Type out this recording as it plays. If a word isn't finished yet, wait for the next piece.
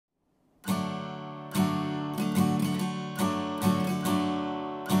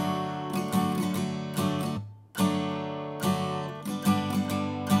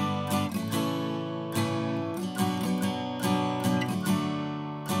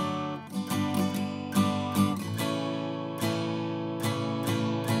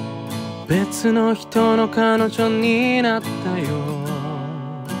別の人の彼女になったよ。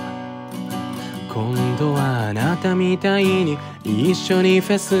今度はあなたみたいに一緒に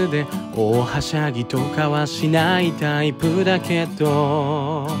フェスで大はしゃぎとかはしないタイプだけ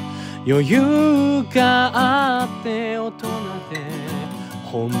ど、余裕があって大人で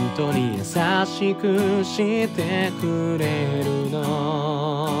本当に優しくしてくれる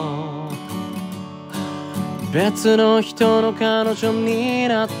の。別の人の彼女に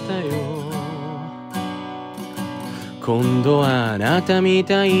なったよ。今度はあなたみ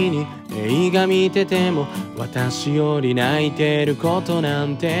たいに映画見てても私より泣いてることな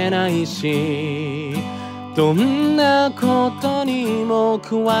んてないし、どんなことにも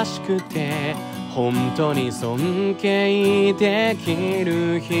詳しくて本当に尊敬でき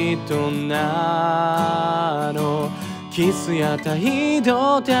る人なの。キスや態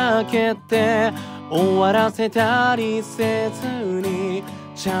度だけで終わらせたりせずに、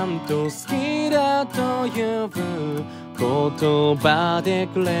ちゃんと好きだという言葉で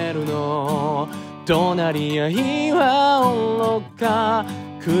くれるの。怒鳴り合いはおろか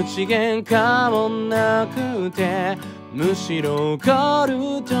口喧嘩もなくて、むしろ怒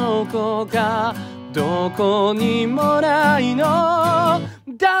るとこがどこにもないの。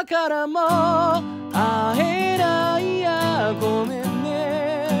だからもう会えないやごめん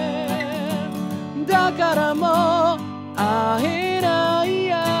ね。だからもう会えない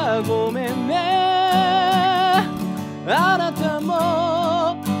やごめんね。あなた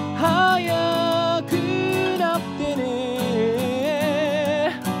も早くなって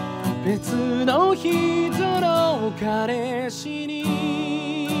ね。別の人の彼氏に。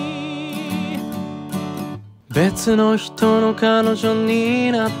別の人の彼女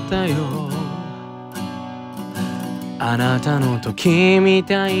になったよ。あなたの時み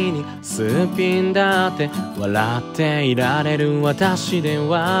たいにすっぴんだって笑っていられる私で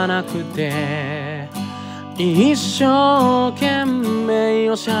はなくて、一生懸命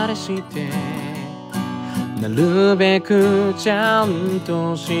おしゃれしてなるべくちゃん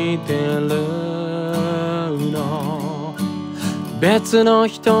としてるの。別の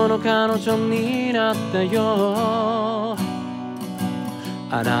人の彼女になったよ。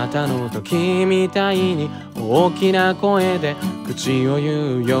あなたの時みたいに大きな声で口を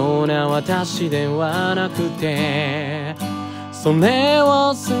言うような私ではなくて、それ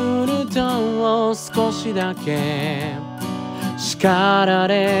をすると少しだけ叱ら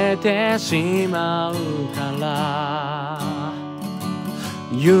れてしまうから、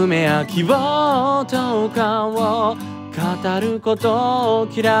夢や希望とかを語ることを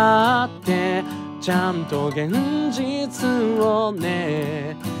嫌って、ちゃんと現実を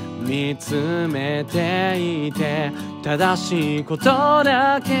ね見つめていて、正しいこと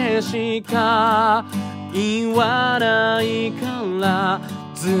だけしか言わないから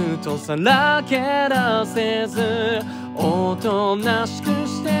ずっとさらけ出せずおとなしく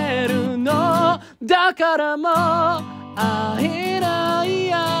してるの。だからもう会えない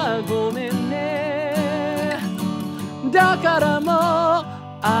やごめんね。だからもう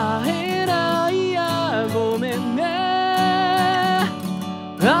会えないやごめんね。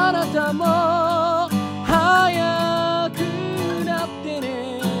あなたも早くなって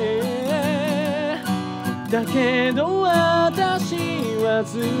ね。だけど私は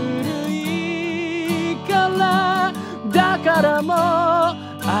ずるいから、だからもう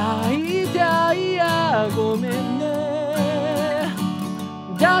会いたいやごめんね。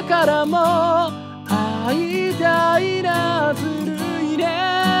だからもう会いたいなずるいね。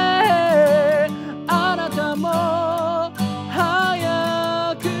あなたも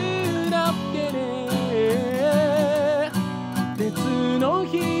早くなってね。別の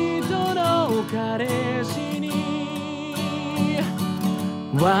人の彼氏に。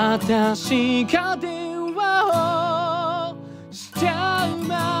私が電話をしちゃう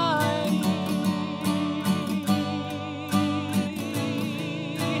前